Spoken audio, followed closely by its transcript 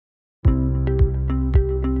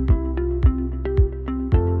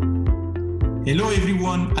Hello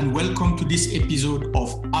everyone and welcome to this episode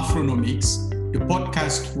of Afronomics, the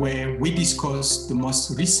podcast where we discuss the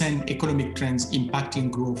most recent economic trends impacting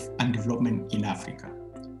growth and development in Africa.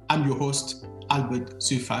 I'm your host, Albert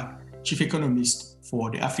Zufak, Chief Economist for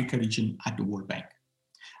the Africa region at the World Bank.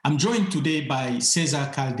 I'm joined today by Cesar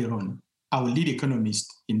Calderon, our lead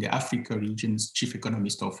economist in the Africa region's Chief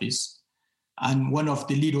Economist Office, and one of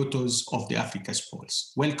the lead authors of the Africa's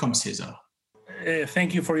Pulse. Welcome, Cesar.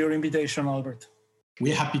 Thank you for your invitation, Albert.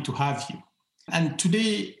 We're happy to have you. And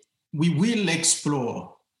today we will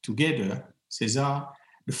explore together, Cesar,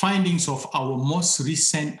 the findings of our most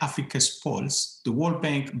recent Africa's Pulse, the World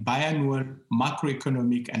Bank biannual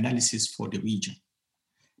macroeconomic analysis for the region.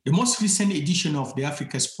 The most recent edition of the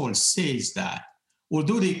Africa's Pulse says that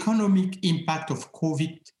although the economic impact of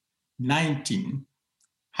COVID-19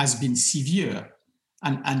 has been severe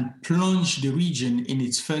and plunged the region in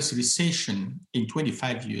its first recession in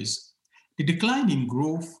 25 years, the decline in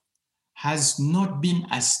growth has not been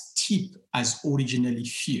as steep as originally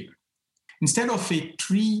feared. Instead of a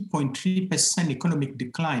 3.3% economic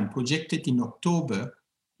decline projected in October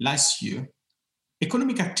last year,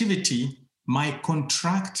 economic activity might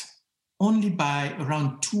contract only by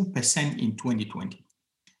around 2% in 2020.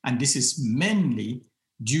 And this is mainly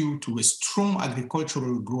due to a strong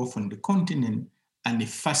agricultural growth on the continent and a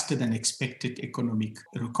faster than expected economic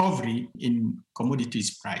recovery in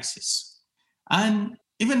commodities prices. And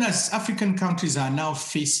even as African countries are now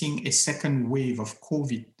facing a second wave of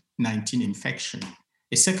COVID-19 infection,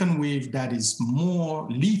 a second wave that is more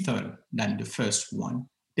lethal than the first one,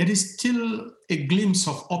 there is still a glimpse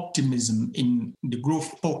of optimism in the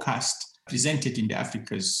growth forecast presented in the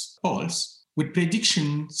Africa's Pulse, with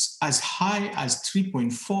predictions as high as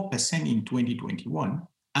 3.4% in 2021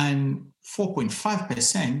 and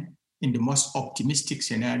 4.5% in the most optimistic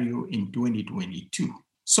scenario in 2022.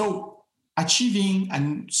 So achieving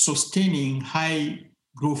and sustaining high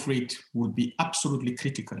growth rate would be absolutely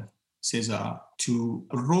critical, Cesar, to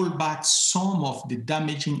roll back some of the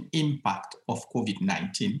damaging impact of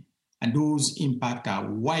COVID-19. And those impacts are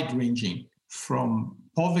wide-ranging from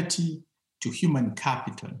poverty to human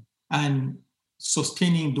capital. And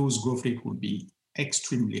sustaining those growth rates would be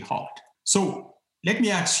extremely hard. So let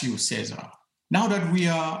me ask you, Cesar, now that we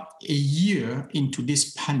are a year into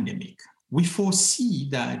this pandemic, we foresee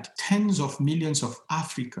that tens of millions of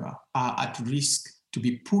Africa are at risk to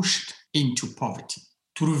be pushed into poverty.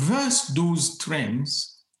 To reverse those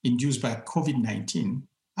trends induced by COVID-19,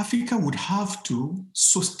 Africa would have to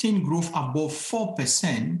sustain growth above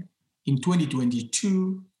 4% in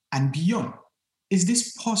 2022 and beyond. Is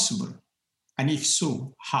this possible? And if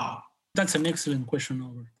so, how? That's an excellent question,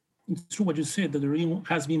 Albert. It's true what you said, that the region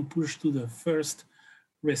has been pushed to the first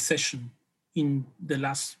recession in the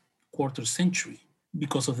last quarter century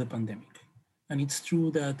because of the pandemic. And it's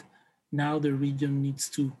true that now the region needs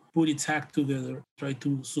to put its act together, try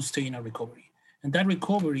to sustain a recovery. And that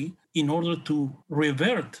recovery, in order to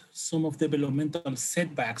revert some of the developmental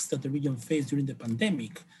setbacks that the region faced during the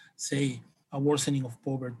pandemic, say a worsening of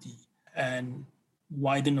poverty and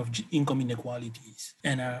widening of income inequalities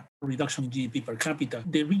and a reduction in GDP per capita,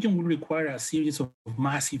 the region will require a series of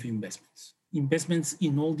massive investments. Investments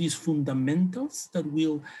in all these fundamentals that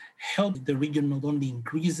will help the region not only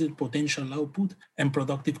increase the potential output and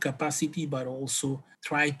productive capacity, but also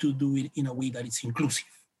try to do it in a way that is inclusive.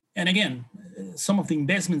 And again, some of the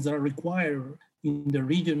investments that are required in the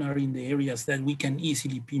region are in the areas that we can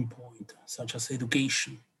easily pinpoint, such as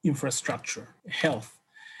education, infrastructure, health.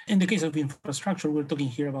 In the case of infrastructure, we're talking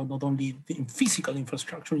here about not only the physical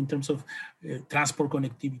infrastructure in terms of transport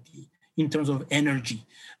connectivity, in terms of energy,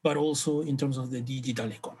 but also in terms of the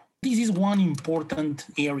digital economy. This is one important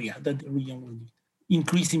area that the region will need,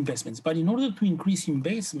 increase investments. But in order to increase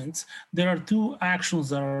investments, there are two actions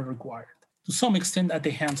that are required, to some extent at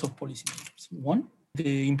the hands of policymakers. One,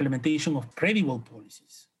 the implementation of credible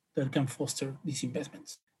policies that can foster these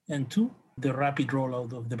investments. And two, the rapid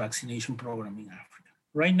rollout of the vaccination program in Africa.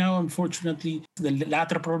 Right now, unfortunately, the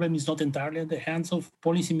latter problem is not entirely at the hands of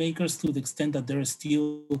policymakers, to the extent that there is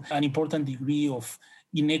still an important degree of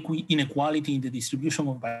inequality in the distribution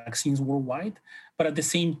of vaccines worldwide. But at the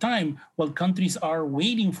same time, while countries are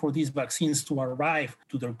waiting for these vaccines to arrive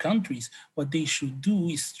to their countries, what they should do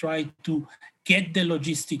is try to get the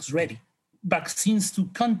logistics ready. Vaccines to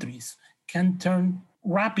countries can turn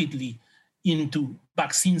rapidly into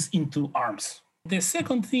vaccines into arms. The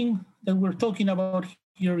second thing that we're talking about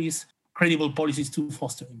here is credible policies to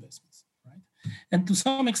foster investments, right? And to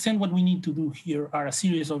some extent, what we need to do here are a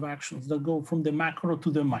series of actions that go from the macro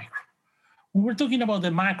to the micro. When we're talking about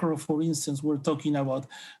the macro, for instance, we're talking about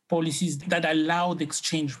policies that allow the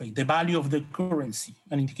exchange rate, the value of the currency,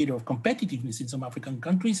 an indicator of competitiveness in some African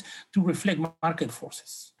countries, to reflect market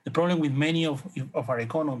forces. The problem with many of our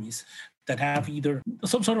economies that have either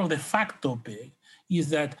some sort of de facto peg is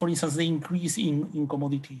that, for instance, the increase in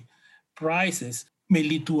commodity prices may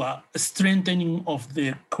lead to a strengthening of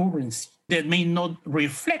the currency that may not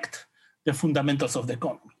reflect the fundamentals of the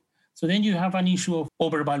economy. So then you have an issue of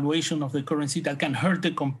overvaluation of the currency that can hurt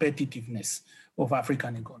the competitiveness of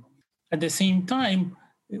African economy. At the same time,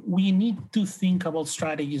 we need to think about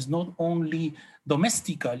strategies not only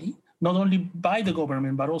domestically, not only by the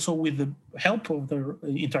government, but also with the help of the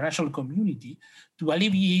international community to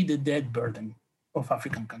alleviate the debt burden of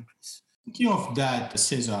African countries. Thinking of that,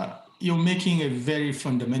 Cesar, you're making a very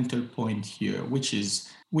fundamental point here, which is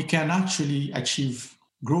we can actually achieve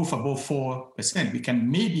growth above 4%. We can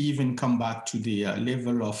maybe even come back to the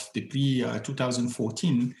level of the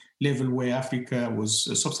pre-2014 level where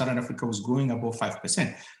Sub-Saharan Africa was growing above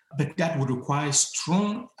 5%. But that would require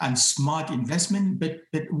strong and smart investment, but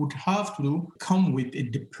would have to come with a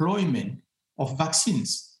deployment of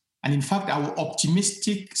vaccines. And in fact, our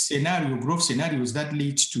optimistic growth scenarios that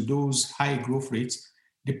leads to those high growth rates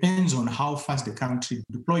depends on how fast the country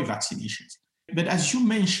deploy vaccinations. But as you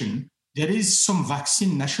mentioned, there is some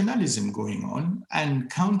vaccine nationalism going on, and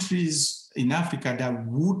countries in Africa that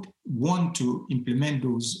would want to implement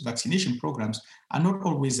those vaccination programs are not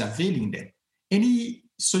always availing them. Any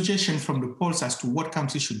suggestion from the polls as to what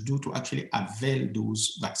countries should do to actually avail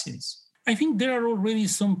those vaccines? I think there are already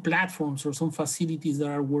some platforms or some facilities that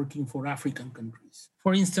are working for African countries.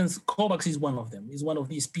 For instance, COVAX is one of them. It's one of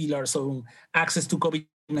these pillars on access to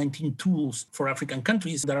COVID-19 tools for African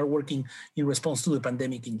countries that are working in response to the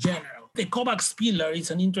pandemic in general. The COVAX pillar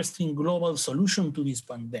is an interesting global solution to this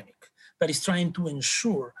pandemic that is trying to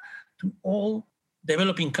ensure to all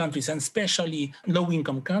developing countries, and especially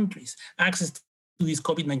low-income countries, access to these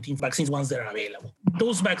COVID-19 vaccines once they're available.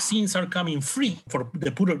 Those vaccines are coming free for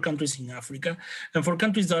the poorer countries in Africa, and for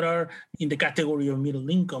countries that are in the category of middle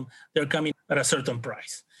income, they're coming at a certain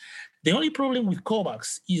price. The only problem with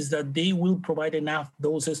COVAX is that they will provide enough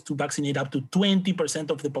doses to vaccinate up to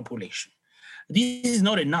 20% of the population. This is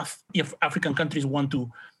not enough if African countries want to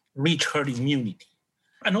reach herd immunity.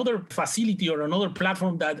 Another facility or another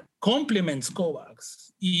platform that complements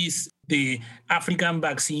COVAX is the African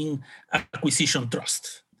Vaccine Acquisition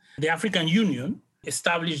Trust. The African Union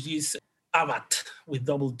established this AVAT with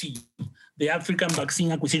double T, the African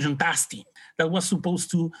Vaccine Acquisition Task Team, that was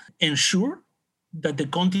supposed to ensure that the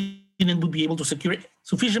continent would be able to secure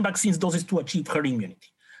sufficient vaccines doses to achieve herd immunity.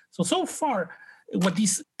 So far, what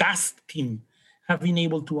this task team have been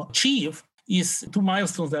able to achieve is two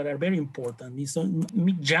milestones that are very important. In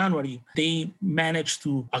mid-January, they managed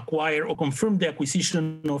to acquire or confirm the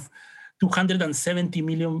acquisition of 270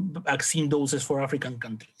 million vaccine doses for African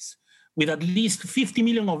countries, with at least 50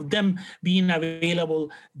 million of them being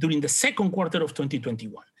available during the second quarter of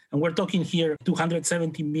 2021. And we're talking here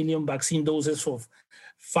 270 million vaccine doses of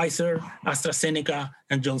Pfizer, AstraZeneca,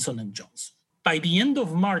 and Johnson & Johnson. By the end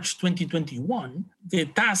of March 2021, the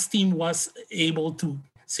task team was able to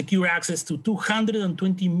secure access to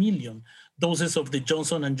 220 million doses of the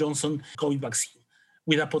Johnson & Johnson COVID vaccine,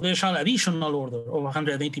 with a potential additional order of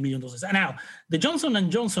 180 million doses. And now, the Johnson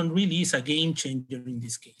 & Johnson really is a game changer in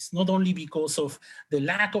this case, not only because of the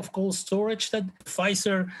lack of cold storage that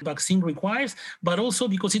Pfizer vaccine requires, but also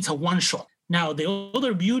because it's a one-shot. Now, the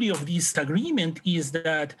other beauty of this agreement is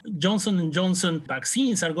that Johnson & Johnson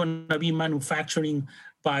vaccines are going to be manufacturing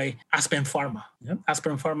by Aspen Pharma. Yeah?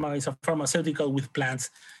 Aspen Pharma is a pharmaceutical with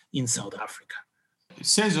plants in South Africa.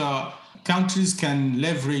 Cesar, countries can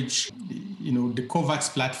leverage, the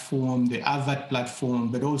COVAX platform, the AVAT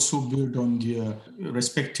platform, but also build on their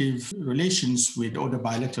respective relations with other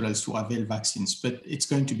bilaterals to avail vaccines. But it's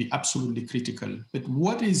going to be absolutely critical. But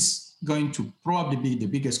what is going to probably be the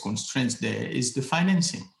biggest constraints there is the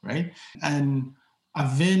financing, right? And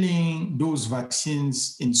availing those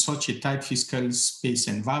vaccines in such a tight fiscal space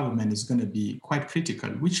environment is going to be quite critical,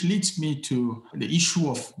 which leads me to the issue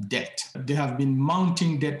of debt. There have been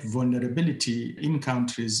mounting debt vulnerability in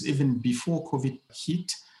countries even before COVID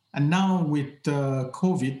hit. And now with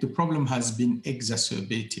COVID, the problem has been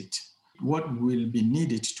exacerbated. What will be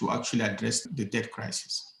needed to actually address the debt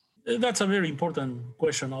crisis? That's a very important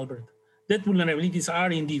question, Albert. Debt vulnerabilities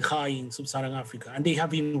are indeed high in Sub-Saharan Africa, and they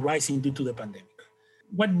have been rising due to the pandemic.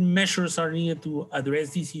 What measures are needed to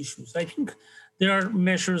address these issues? I think there are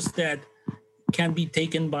measures that can be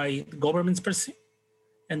taken by governments per se,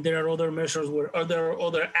 and there are other measures where there are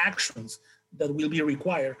other actions that will be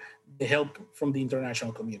required, the help from the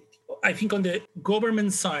international community. I think on the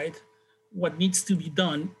government side, what needs to be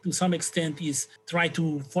done to some extent is try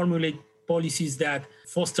to formulate policies that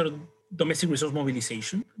foster domestic resource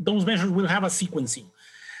mobilization. Those measures will have a sequencing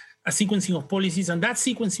of policies, and that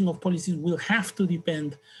sequencing of policies will have to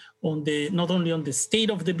depend on not only on the state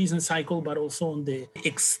of the business cycle, but also on the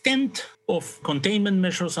extent of containment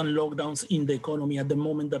measures and lockdowns in the economy at the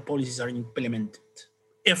moment that policies are implemented.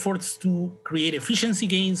 Efforts to create efficiency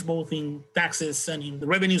gains, both in taxes and in the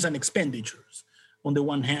revenues and expenditures, on the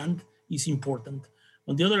one hand, is important.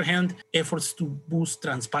 On the other hand, efforts to boost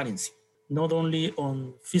transparency, not only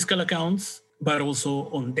on fiscal accounts, but also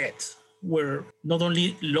on debt, where not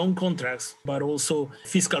only loan contracts, but also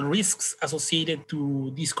fiscal risks associated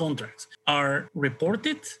to these contracts are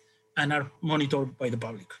reported and are monitored by the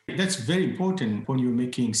public. That's very important when you're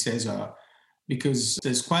making, Cesar, because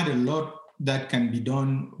there's quite a lot that can be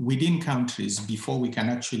done within countries before we can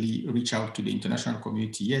actually reach out to the international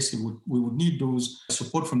community. Yes, we would need those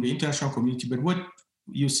support from the international community, but what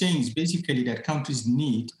you're saying is basically that countries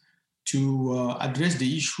need to address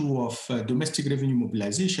the issue of domestic revenue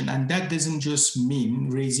mobilization. And that doesn't just mean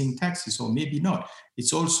raising taxes, or maybe not.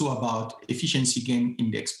 It's also about efficiency gain in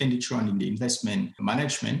the expenditure and in the investment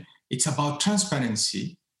management. It's about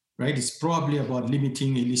transparency, right? It's probably about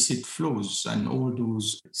limiting illicit flows and all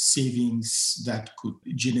those savings that could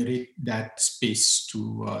generate that space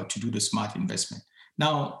to do the smart investment.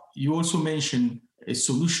 Now, you also mentioned a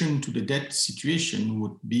solution to the debt situation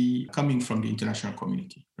would be coming from the international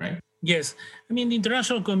community, right? Yes. I mean, the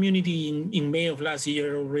international community in May of last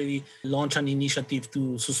year already launched an initiative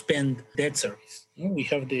to suspend debt service. We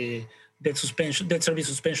have the debt service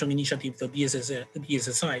suspension initiative, the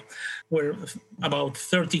DSSI, where about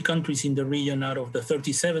 30 countries in the region out of the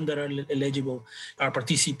 37 that are eligible are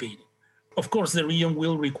participating. Of course, the region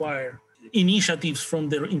will require initiatives from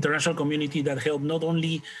the international community that help not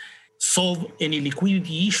only solve any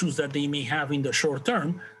liquidity issues that they may have in the short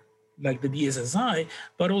term, like the DSSI,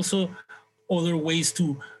 but also other ways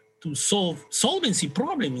to solve solvency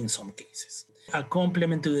problem in some cases. A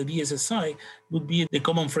complement to the DSSI would be the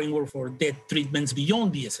common framework for debt treatments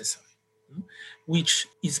beyond DSSI, which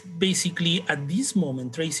is basically at this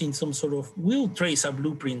moment will trace a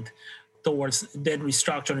blueprint towards debt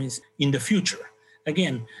restructurings in the future.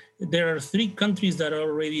 Again, there are 3 countries that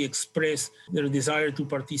already expressed their desire to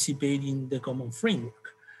participate in the common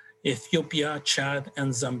framework: Ethiopia, Chad,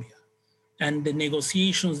 and Zambia. And the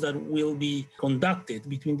negotiations that will be conducted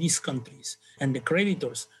between these countries and the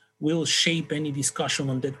creditors will shape any discussion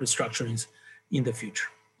on debt restructurings in the future.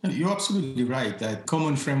 You're absolutely right that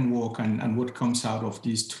common framework and what comes out of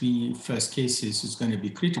these 3 first cases is going to be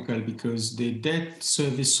critical, because the debt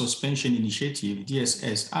service suspension initiative,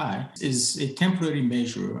 DSSI, is a temporary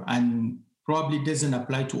measure and probably doesn't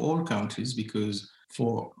apply to all countries, because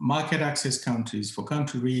for market access countries, for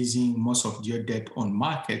country raising most of their debt on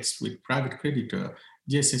markets with private creditor,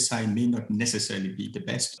 DSSI may not necessarily be the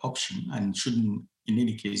best option and shouldn't in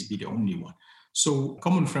any case be the only one. So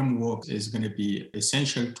common framework is going to be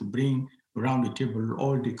essential to bring around the table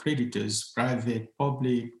all the creditors, private,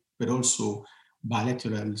 public, but also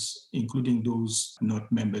bilaterals, including those not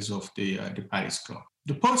members of the Paris Club.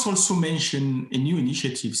 The pulse also mentioned a new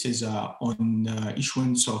initiative, Cesar, on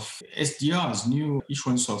issuance of SDRs, new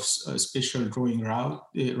issuance of special drawing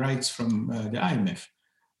rights from the IMF.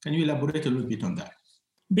 Can you elaborate a little bit on that?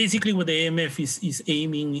 Basically, what the IMF is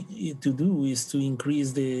aiming to do is to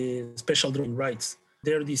increase the special drawing rights.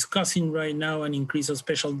 They're discussing right now an increase of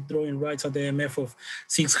special drawing rights at the IMF of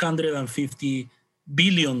 $650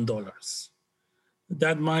 billion.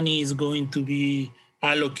 That money is going to be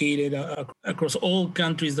allocated across all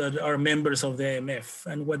countries that are members of the IMF.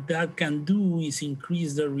 And what that can do is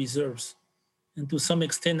increase their reserves and to some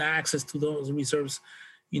extent access to those reserves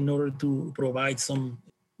in order to provide some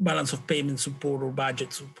balance of payment support or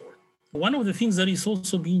budget support. One of the things that is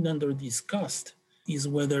also being under discussed is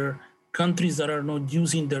whether countries that are not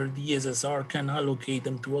using their DSSR can allocate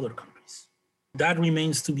them to other countries. That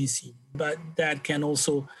remains to be seen, but that can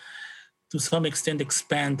also to some extent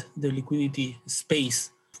expand the liquidity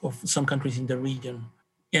space of some countries in the region.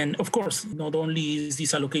 And of course, not only is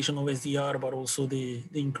this allocation of SDR, but also the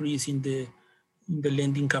increase in the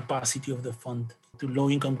lending capacity of the fund to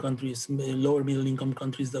low-income countries, lower middle-income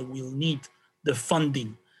countries that will need the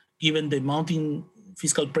funding, given the mounting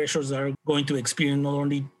fiscal pressures that are going to experience not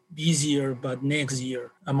only this year, but next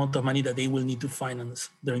year, amount of money that they will need to finance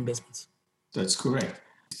their investments. That's correct.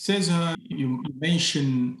 Cesar, you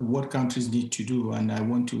mentioned what countries need to do, and I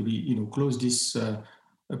want to close this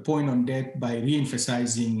a point on that by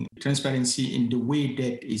re-emphasizing transparency in the way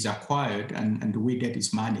debt is acquired and the way debt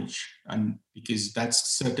is managed. And because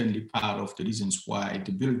that's certainly part of the reasons why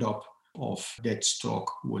the buildup of debt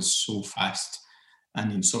stock was so fast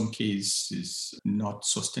and in some cases not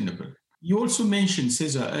sustainable. You also mentioned,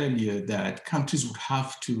 Cesar, earlier that countries would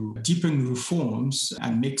have to deepen reforms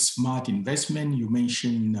and make smart investment. You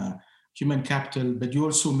mentioned human capital, but you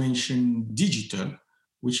also mentioned digital,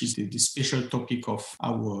 which is the special topic of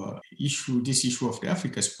our issue, this issue of the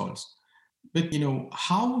Africa's Pulse. But,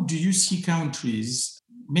 how do you see countries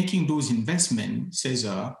making those investments,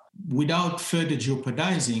 Cesar, without further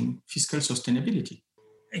jeopardizing fiscal sustainability?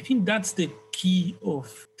 I think that's the key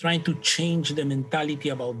of trying to change the mentality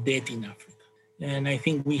about debt in Africa. And I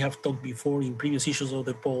think we have talked before in previous issues of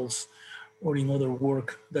the Pulse or in other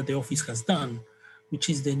work that the office has done, which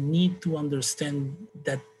is the need to understand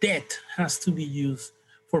that debt has to be used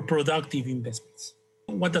for productive investments.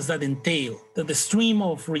 What does that entail? That the stream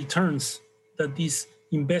of returns that these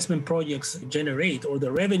investment projects generate or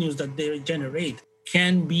the revenues that they generate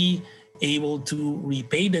can be able to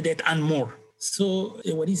repay the debt and more. So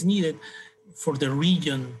what is needed for the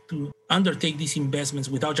region to undertake these investments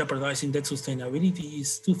without jeopardizing debt sustainability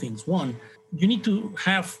is two things. One, you need to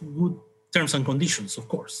have good terms and conditions, of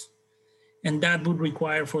course. And that would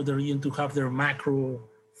require for the region to have their macro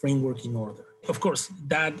framework in order. Of course,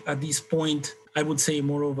 that at this point, I would say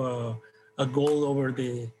more of a goal over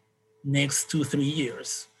the next 2-3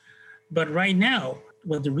 years. But right now,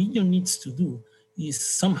 what the region needs to do is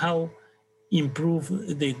somehow improve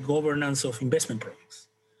the governance of investment projects.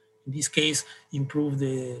 In this case, improve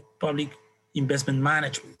the public investment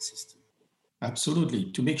management system.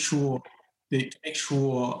 Absolutely, to make sure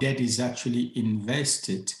debt is actually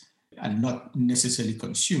invested and not necessarily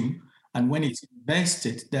consumed. And when it's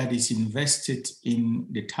invested, that is invested in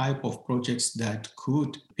the type of projects that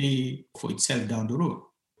could pay for itself down the road.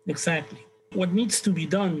 Exactly. What needs to be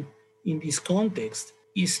done in this context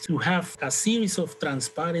is to have a series of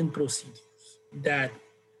transparent procedures that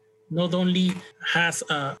not only has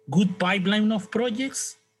a good pipeline of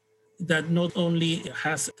projects, that not only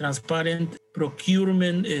has transparent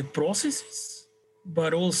procurement processes,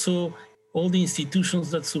 but also all the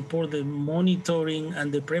institutions that support the monitoring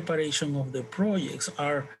and the preparation of the projects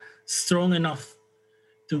are strong enough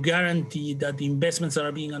to guarantee that the investments that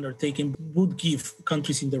are being undertaken would give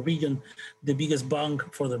countries in the region the biggest bang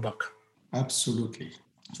for their buck. Absolutely.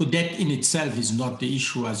 So debt in itself is not the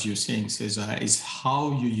issue, as you're saying, Cesar, is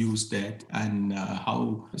how you use debt and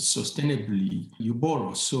how sustainably you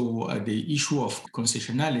borrow. So the issue of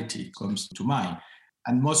concessionality comes to mind.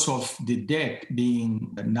 And most of the debt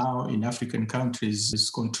being now in African countries is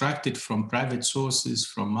contracted from private sources,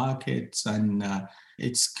 from markets, and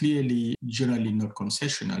it's clearly generally not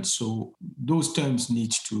concessional. So those terms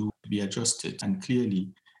need to be adjusted, and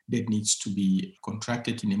clearly debt needs to be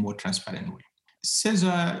contracted in a more transparent way.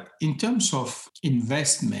 Cesar, in terms of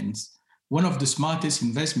investments, one of the smartest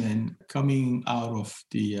investment coming out of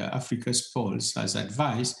the Africa's Pulse as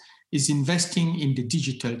advice is investing in the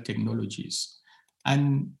digital technologies.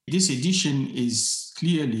 And this edition is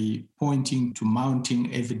clearly pointing to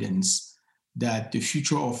mounting evidence that the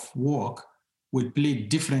future of work will play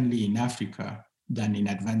differently in Africa than in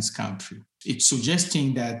advanced countries. It's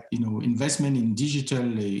suggesting that investment in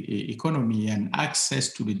digital economy and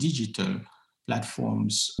access to the digital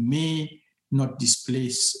platforms may not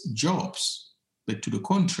displace jobs, but to the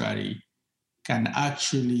contrary, can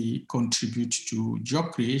actually contribute to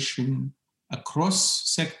job creation across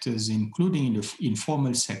sectors, including in the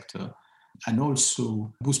informal sector, and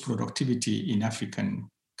also boost productivity in African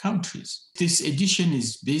countries. This edition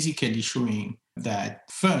is basically showing that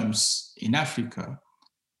firms in Africa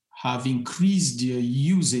have increased their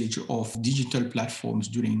usage of digital platforms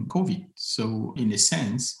during COVID. So in a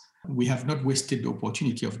sense, we have not wasted the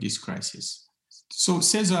opportunity of this crisis. So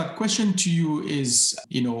Cesar, question to you is,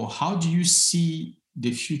 how do you see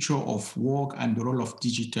the future of work and the role of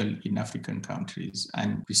digital in African countries?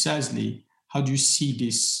 And precisely, how do you see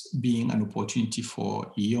this being an opportunity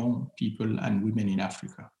for young people and women in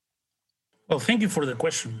Africa? Well, thank you for the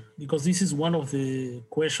question, because this is one of the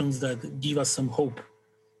questions that give us some hope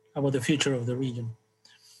about the future of the region.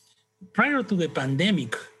 Prior to the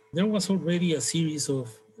pandemic, there was already a series of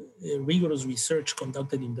rigorous research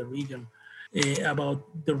conducted in the region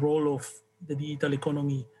about the role of the digital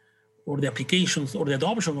economy or the applications or the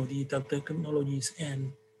adoption of digital technologies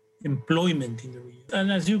and employment in the region.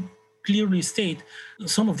 And as you clearly state,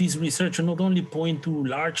 some of these research not only point to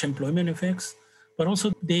large employment effects, but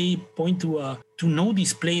also they point to no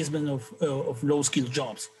displacement of low-skilled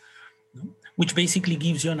jobs, which basically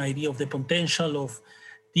gives you an idea of the potential of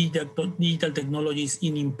digital technologies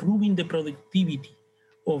in improving the productivity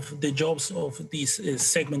of the jobs of this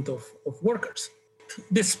segment of workers.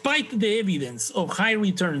 Despite the evidence of high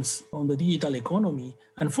returns on the digital economy,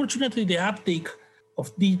 unfortunately, the uptake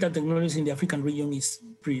of digital technologies in the African region is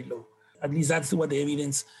pretty low. At least that's what the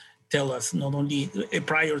evidence tells us, not only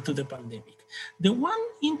prior to the pandemic. The one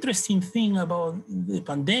interesting thing about the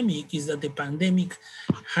pandemic is that the pandemic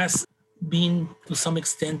has been, to some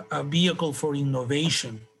extent, a vehicle for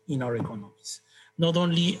innovation in our economies. Not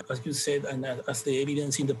only, as you said, and as the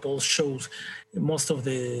evidence in the polls shows, most of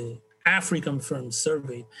the African firms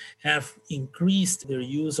surveyed have increased their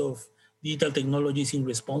use of digital technologies in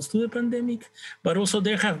response to the pandemic, but also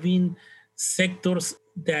there have been sectors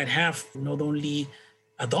that have not only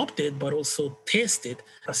adopted, but also tested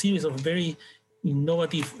a series of very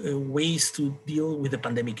innovative ways to deal with the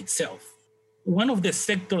pandemic itself. One of the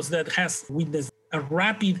sectors that has witnessed a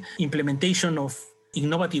rapid implementation of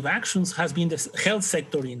innovative actions has been the health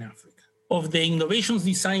sector in Africa. Of the innovations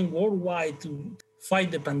designed worldwide to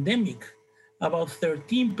fight the pandemic, about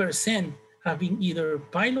 13% have been either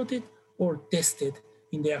piloted or tested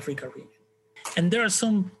in the Africa region. And there are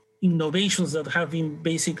some innovations that have been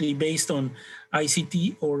basically based on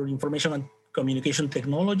ICT or information and communication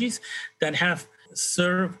technologies that have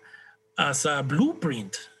served as a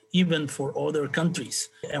blueprint even for other countries.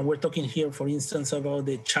 And we're talking here, for instance, about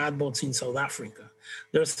the chatbots in South Africa.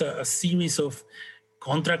 There's a series of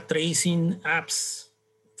contract tracing apps,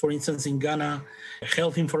 for instance, in Ghana,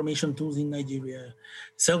 health information tools in Nigeria,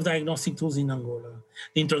 self-diagnostic tools in Angola,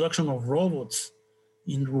 the introduction of robots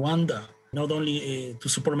in Rwanda, not only to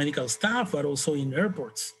support medical staff, but also in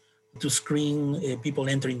airports to screen people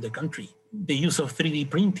entering the country. The use of 3D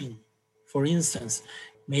printing, for instance,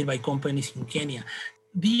 made by companies in Kenya.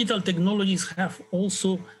 Digital technologies have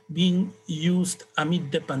also been used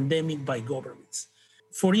amid the pandemic by governments.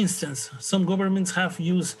 For instance, some governments have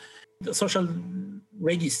used the social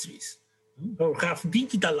registries or have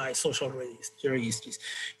digitalized social registries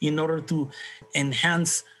in order to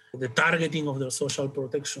enhance the targeting of their social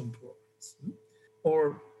protection programs,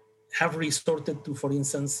 or have resorted to, for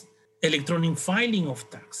instance, electronic filing of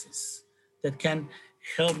taxes that can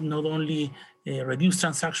help not only reduce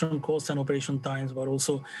transaction costs and operation times, but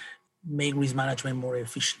also make risk management more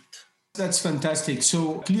efficient. That's fantastic.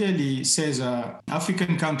 So clearly, Cesar,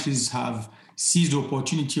 African countries have seized the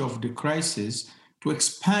opportunity of the crisis to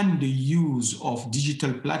expand the use of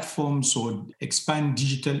digital platforms or expand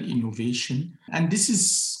digital innovation. And this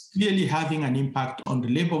is clearly having an impact on the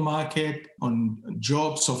labor market, on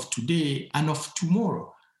jobs of today and of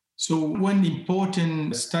tomorrow. So one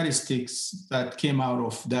important statistics that came out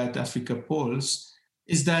of that Africa polls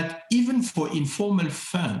is that even for informal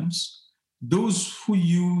firms, those who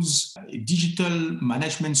use digital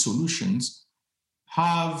management solutions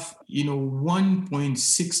have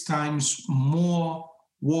 1.6 times more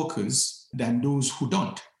workers than those who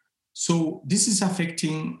don't. So this is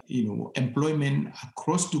affecting employment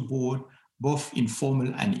across the board, both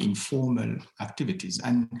informal and informal activities.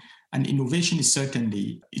 And innovation is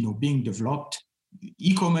certainly being developed.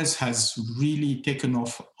 E-commerce has really taken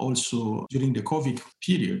off also during the COVID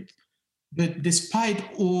period. But despite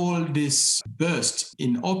all this burst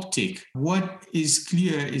in uptake, what is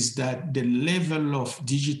clear is that the level of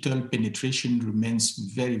digital penetration remains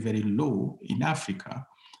very, very low in Africa.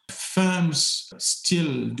 Firms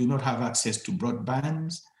still do not have access to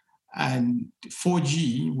broadband, and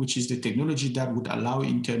 4G, which is the technology that would allow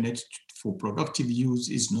internet for productive use,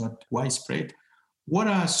 is not widespread. What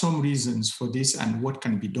are some reasons for this, and what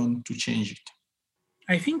can be done to change it?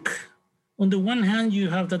 I think on the one hand, you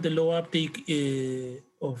have that the low uptake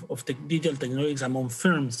of the digital technologies among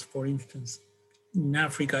firms, for instance, in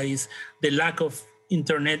Africa, is the lack of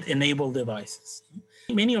internet-enabled devices.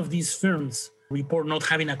 Many of these firms report not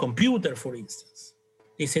having a computer, for instance.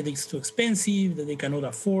 They said it's too expensive, that they cannot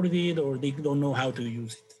afford it, or they don't know how to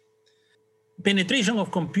use it. Penetration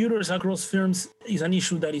of computers across firms is an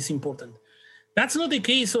issue that is important. That's not the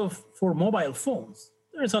case for mobile phones.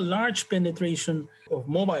 There's a large penetration of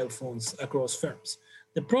mobile phones across firms.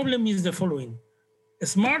 The problem is the following.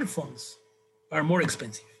 Smartphones are more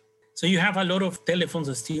expensive. So you have a lot of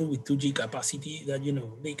telephones still with 2G capacity that,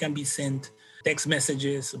 they can be sent text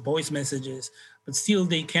messages, voice messages, but still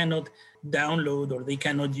they cannot download or they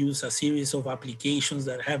cannot use a series of applications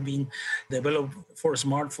that have been developed for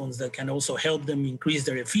smartphones that can also help them increase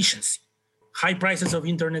their efficiency. High prices of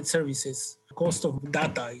internet services, cost of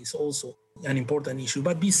data is also an important issue.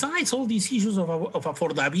 But besides all these issues of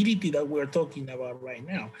affordability that we're talking about right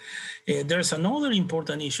now, there's another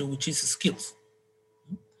important issue, which is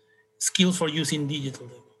skills for using digital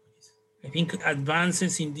technologies. I think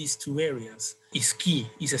advances in these two areas is key,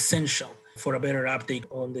 is essential for a better uptake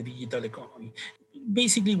on the digital economy.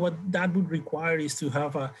 Basically, what that would require is to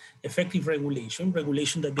have an effective regulation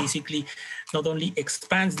that basically not only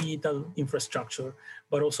expands digital infrastructure,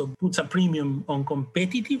 but also puts a premium on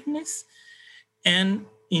competitiveness and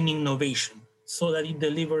in innovation so that it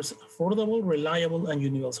delivers affordable, reliable, and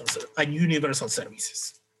universal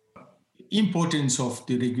services. Importance of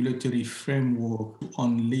the regulatory framework to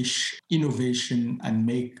unleash innovation and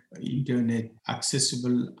make internet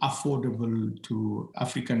accessible, affordable to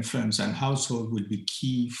African firms and households will be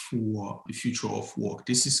key for the future of work.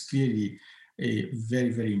 This is clearly a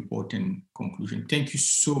very, very important conclusion. Thank you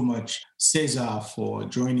so much, Cesar, for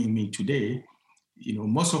joining me today.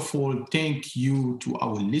 Most of all, thank you to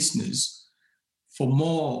our listeners. For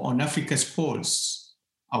more on Africa's Pulse,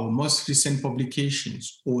 our most recent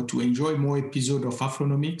publications, or to enjoy more episodes of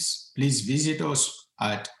Afronomics, please visit us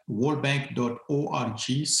at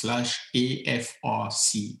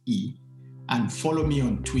worldbank.org/AFRCE and follow me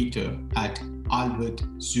on Twitter at Albert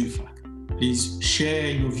Zulfak. Please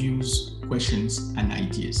share your views, questions, and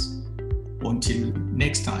ideas. Until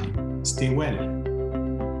next time, stay well.